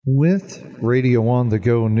With Radio On the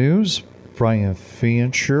Go News, Brian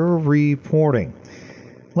Fancher reporting.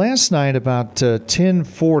 Last night about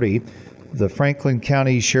 10:40, the Franklin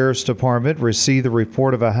County Sheriff's Department received the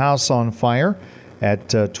report of a house on fire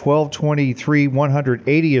at 1223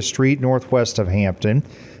 180th Street northwest of Hampton.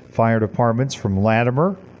 Fire departments from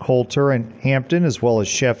Latimer, Coulter, and Hampton, as well as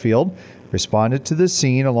Sheffield, responded to the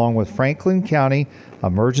scene along with Franklin County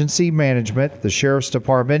Emergency Management, the Sheriff's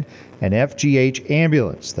Department, and FGH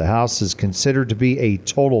Ambulance. The house is considered to be a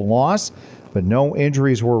total loss, but no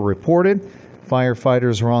injuries were reported.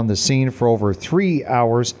 Firefighters were on the scene for over 3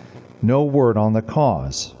 hours. No word on the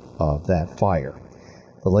cause of that fire.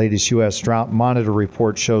 The latest U.S. Drought Monitor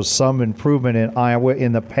report shows some improvement in Iowa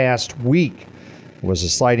in the past week. There was a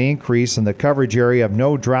slight increase in the coverage area of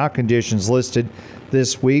no drought conditions listed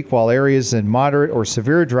this week, while areas in moderate or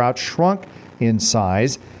severe drought shrunk in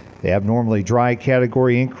size. The abnormally dry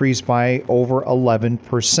category increased by over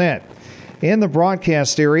 11%. In the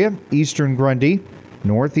broadcast area, eastern Grundy,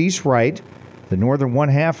 northeast Wright, the northern one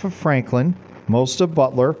half of Franklin, most of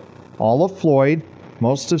Butler, all of Floyd,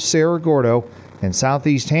 most of Cerro Gordo, and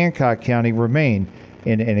southeast Hancock County remain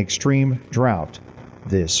in an extreme drought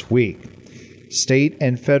this week. State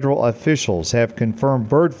and federal officials have confirmed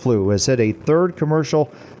bird flu has hit a third commercial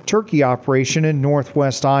turkey operation in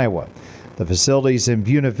northwest Iowa. The facilities in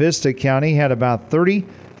Buena Vista County had about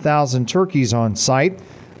 30,000 turkeys on site.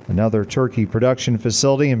 Another turkey production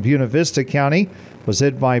facility in Buena Vista County was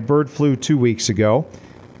hit by bird flu 2 weeks ago.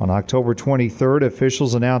 On October 23rd,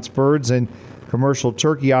 officials announced birds in commercial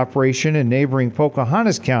turkey operation in neighboring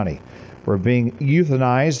Pocahontas County were being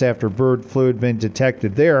euthanized after bird flu had been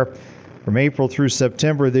detected there. From April through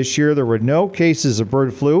September this year, there were no cases of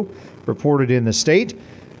bird flu reported in the state.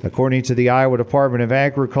 According to the Iowa Department of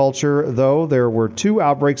Agriculture, though, there were 2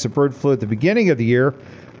 outbreaks of bird flu at the beginning of the year,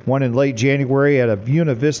 one in late January at a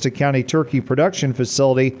Buena Vista County turkey production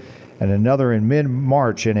facility and another in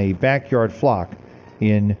mid-March in a backyard flock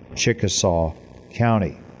in Chickasaw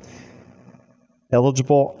County.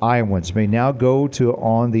 Eligible Iowans may now go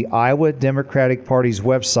on the Iowa Democratic Party's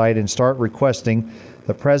website and start requesting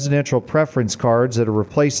the presidential preference cards that are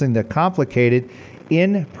replacing the complicated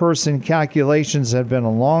in-person calculations that have been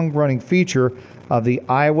a long-running feature of the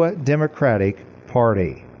Iowa Democratic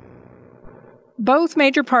Party. Both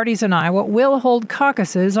major parties in Iowa will hold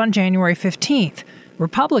caucuses on January 15th.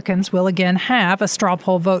 Republicans will again have a straw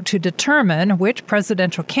poll vote to determine which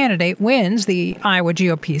presidential candidate wins the Iowa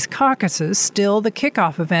GOP's caucuses, still the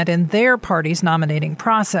kickoff event in their party's nominating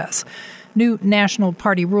process. New national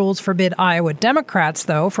party rules forbid Iowa Democrats,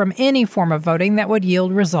 though, from any form of voting that would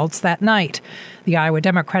yield results that night. The Iowa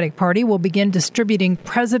Democratic Party will begin distributing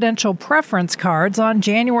presidential preference cards on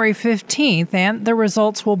January 15th, and the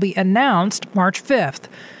results will be announced March 5th.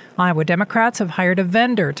 Iowa Democrats have hired a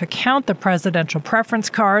vendor to count the presidential preference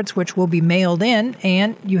cards, which will be mailed in,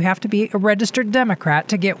 and you have to be a registered Democrat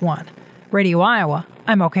to get one. Radio Iowa,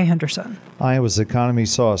 I'm OK Henderson. Iowa's economy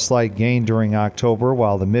saw a slight gain during October,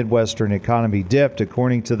 while the Midwestern economy dipped,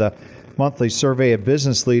 according to the monthly survey of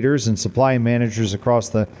business leaders and supply managers across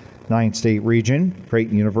the 9-state region.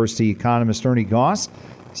 Creighton University economist Ernie Goss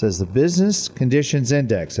says the Business Conditions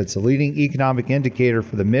Index, it's a leading economic indicator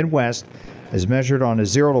for the Midwest, is measured on a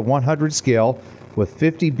 0 to 100 scale, with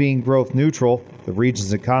 50 being growth neutral. The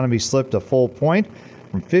region's economy slipped a full point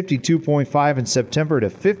from 52.5 in September to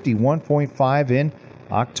 51.5 in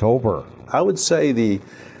October. I would say the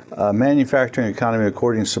manufacturing economy,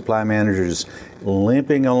 according to supply managers, is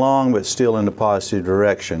limping along but still in the positive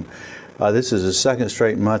direction. This is the second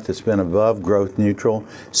straight month that's been above growth neutral.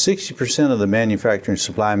 60% of the manufacturing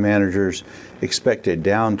supply managers expect a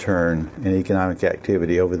downturn in economic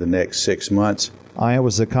activity over the next 6 months.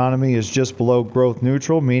 Iowa's economy is just below growth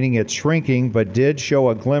neutral, meaning it's shrinking, but did show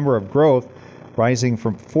a glimmer of growth, rising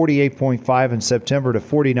from 48.5 in September to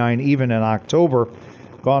 49 even in October.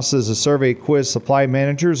 Goss says the survey quizzed supply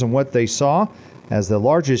managers on what they saw as the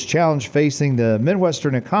largest challenge facing the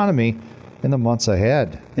Midwestern economy in the months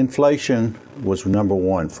ahead. Inflation was number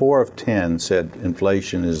one. 4 of 10 said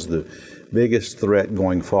inflation is the biggest threat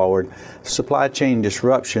going forward. Supply chain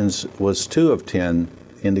disruptions was 2 of 10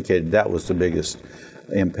 indicated that was the biggest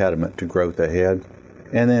impediment to growth ahead.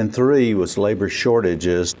 And then 3 was labor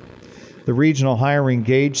shortages. The regional hiring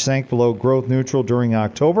gauge sank below growth neutral during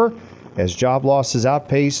October as job losses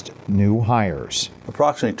outpaced new hires.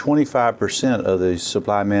 Approximately 25% of the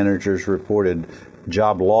supply managers reported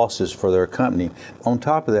job losses for their company. On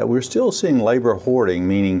top of that, we're still seeing labor hoarding,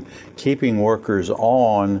 meaning keeping workers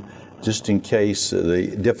on just in case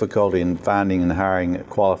the difficulty in finding and hiring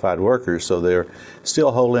qualified workers. So they're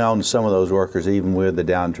still holding on to some of those workers even with the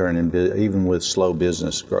downturn and even with slow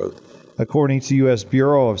business growth. According to U.S.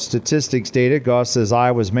 Bureau of Statistics data, Goss says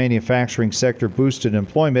Iowa's manufacturing sector boosted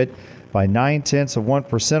employment by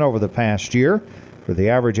 0.9% over the past year, with the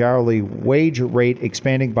average hourly wage rate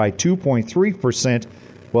expanding by 2.3%,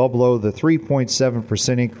 well below the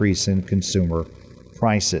 3.7% increase in consumer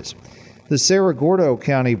prices. The Cerro Gordo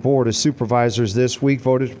County Board of Supervisors this week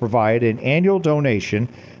voted to provide an annual donation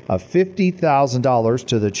of $50,000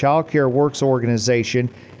 to the Child Care Works organization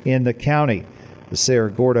in the county. The Cerro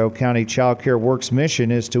Gordo County Child Care Works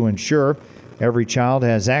mission is to ensure every child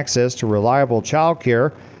has access to reliable child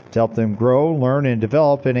care to help them grow, learn, and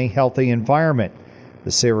develop in a healthy environment.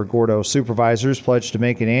 The Cerro Gordo supervisors pledged to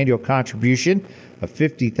make an annual contribution of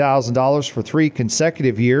 $50,000 for 3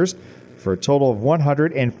 consecutive years, for a total of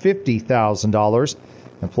 $150,000.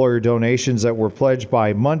 Employer donations that were pledged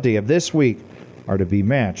by Monday of this week are to be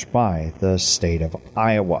matched by the state of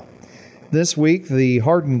Iowa. This week, the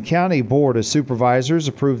Hardin County Board of Supervisors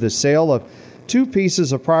approved the sale of 2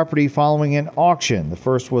 pieces of property following an auction. The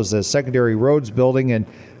first was a secondary roads building in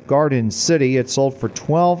Garden City. It sold for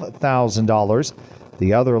 $12,000.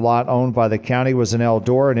 The other lot owned by the county was in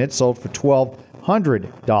Eldora, and it sold for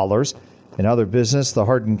 $1,200. In other business, the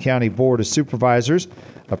Hardin County Board of Supervisors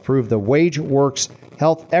approved the WageWorks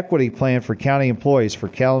Health Equity Plan for county employees for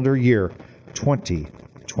calendar year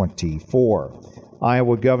 2024.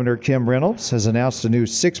 Iowa Governor Kim Reynolds has announced a new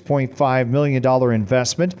 $6.5 million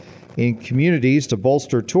investment in communities to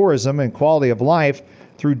bolster tourism and quality of life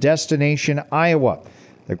through Destination Iowa.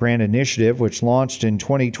 The grant initiative, which launched in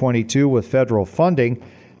 2022 with federal funding,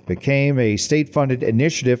 became a state-funded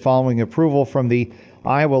initiative following approval from the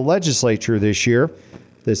Iowa legislature this year.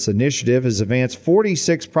 This initiative has advanced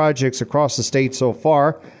 46 projects across the state so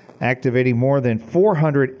far, activating more than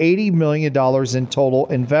 $480 million in total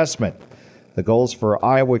investment. The goal is for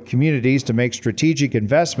Iowa communities to make strategic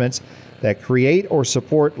investments that create or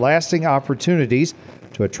support lasting opportunities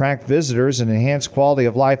to attract visitors and enhance quality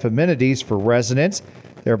of life amenities for residents,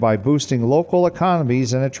 thereby boosting local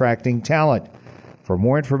economies and attracting talent. For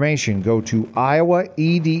more information, go to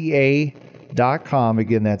iowaeda.com.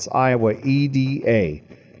 Again, that's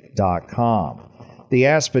iowaeda.com. The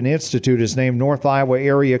Aspen Institute has named North Iowa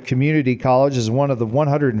Area Community College as one of the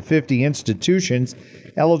 150 institutions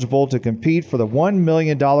eligible to compete for the $1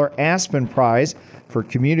 million Aspen Prize for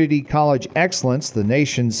Community College Excellence, the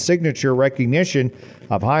nation's signature recognition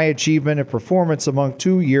of high achievement and performance among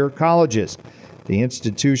two-year colleges. The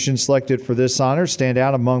institutions selected for this honor stand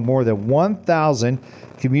out among more than 1,000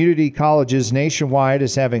 community colleges nationwide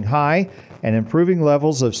as having high and improving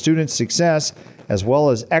levels of student success, as well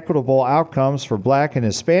as equitable outcomes for Black and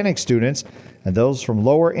Hispanic students and those from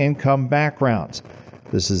lower income backgrounds.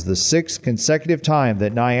 This is the 6th consecutive time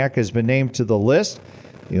that NIAC has been named to the list.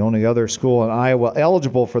 The only other school in Iowa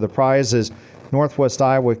eligible for the prize is Northwest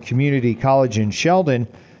Iowa Community College in Sheldon.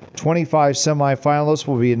 25 semifinalists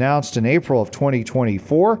will be announced in April of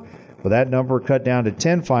 2024, with that number cut down to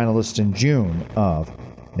 10 finalists in June of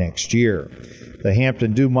next year. The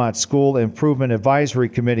Hampton-Dumont School Improvement Advisory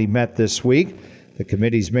Committee met this week. The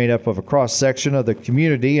committee is made up of a cross-section of the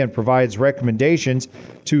community and provides recommendations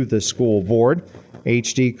to the school board.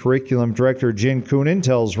 HD Curriculum Director Jen Coonan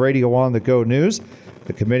tells Radio On the Go News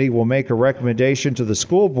the committee will make a recommendation to the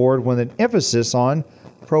school board with an emphasis on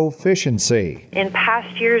proficiency. In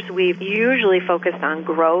past years, we've usually focused on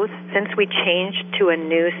growth. Since we changed to a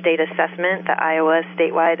new state assessment, the Iowa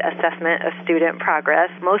Statewide Assessment of Student Progress,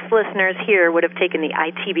 most listeners here would have taken the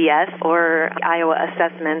ITBS or Iowa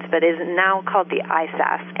Assessments, but is now called the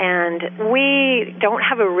ISAS. And we don't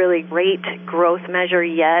have a really great growth measure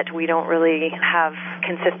yet. We don't really have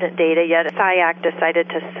consistent data yet. SIAC decided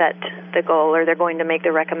to set the goal, or they're going to make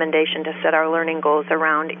the recommendation to set our learning goals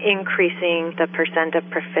around increasing the percent of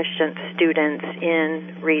proficient students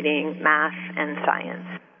in reading, math, and science.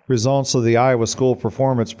 Results of the Iowa School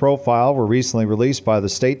Performance Profile were recently released by the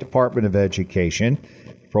State Department of Education.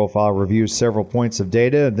 The profile reviews several points of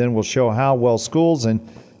data and then will show how well schools and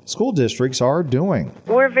school districts are doing.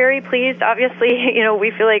 We're very pleased. Obviously,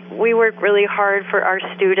 we feel like we work really hard for our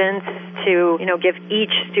students to, give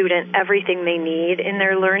each student everything they need in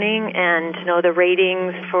their learning. And, the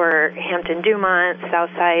ratings for Hampton-Dumont,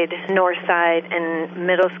 Southside, Northside, and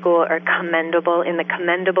middle school are commendable in the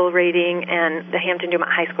commendable rating, and the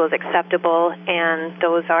Hampton-Dumont High School is acceptable, and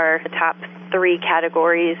those are the top 3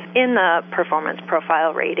 categories in the performance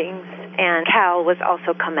profile ratings. And Cal was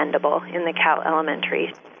also commendable in the Cal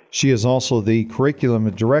Elementary. She is also the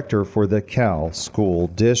curriculum director for the Cal School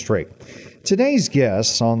District. Today's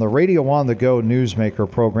guests on the Radio on the Go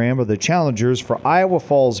Newsmaker program are the challengers for Iowa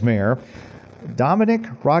Falls Mayor Dominic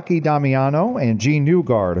Rocky Damiano and Jean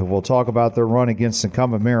Newgard, who will talk about their run against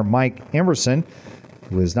incumbent Mayor Mike Emerson,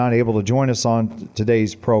 who is not able to join us on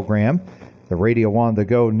today's program. The Radio on the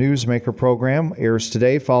Go Newsmaker program airs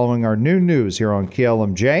today following our new news here on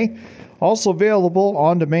KLMJ. Also available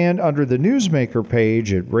on demand under the Newsmaker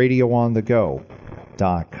page at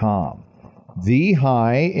radioonthego.com. The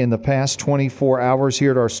high in the past 24 hours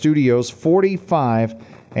here at our studios, 45,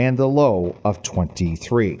 and the low of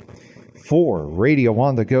 23. For Radio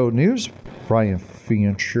on the Go News, Brian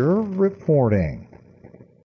Fancher reporting.